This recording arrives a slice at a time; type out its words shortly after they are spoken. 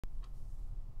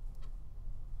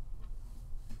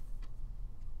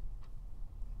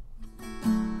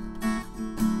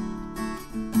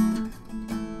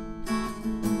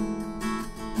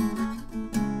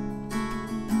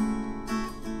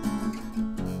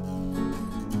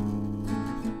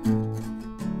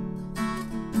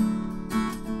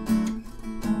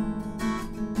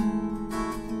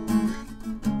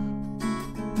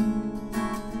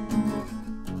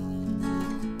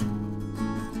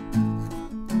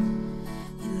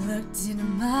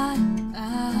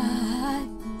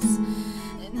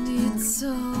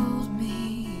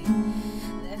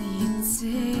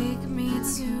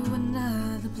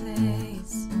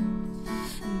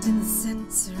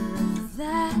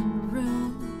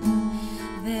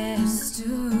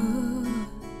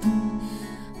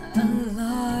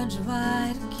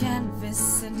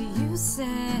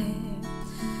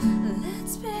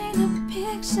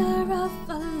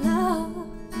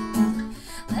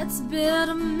Let's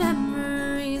build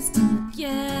memories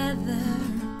together.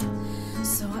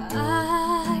 So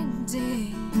I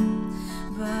did,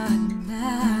 but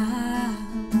now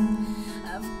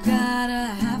I've got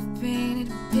a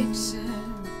half-painted picture.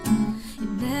 You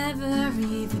never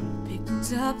even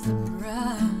picked up the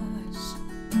brush.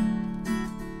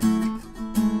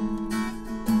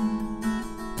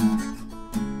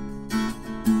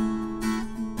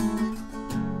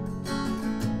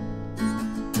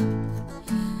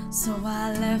 So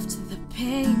I left the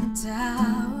paint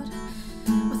out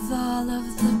with all of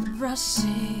the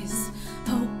brushes,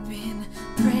 hoping,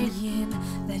 praying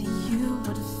that you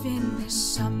would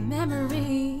finish our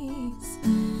memories.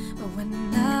 But when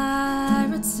I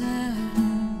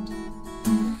returned,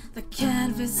 the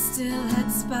canvas still had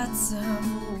spots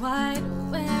of white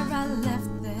where I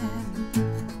left them.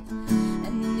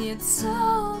 And you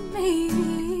told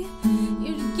me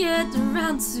you'd get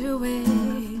around to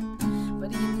it,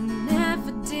 but you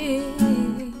never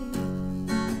did.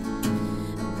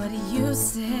 But you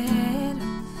said,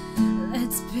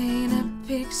 let's paint a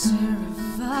picture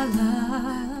of our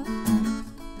love.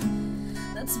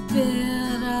 Let's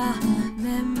build our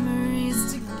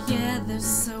memories together.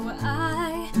 So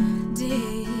I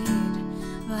did,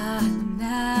 but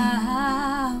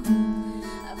now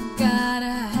I've got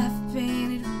a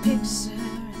half-painted picture.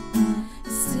 I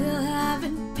still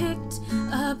haven't picked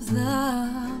up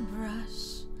the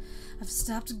brush. I've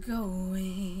stopped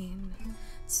going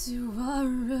to our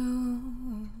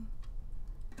room,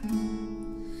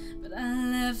 but I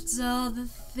left all the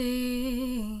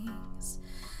things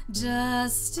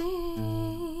just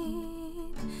in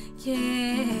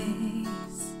case,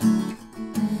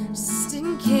 just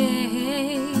in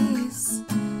case.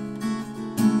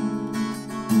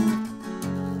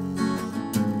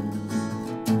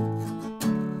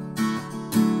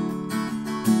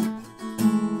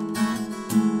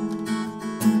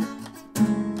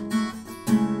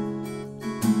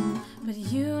 But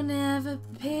you never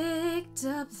picked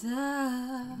up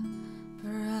the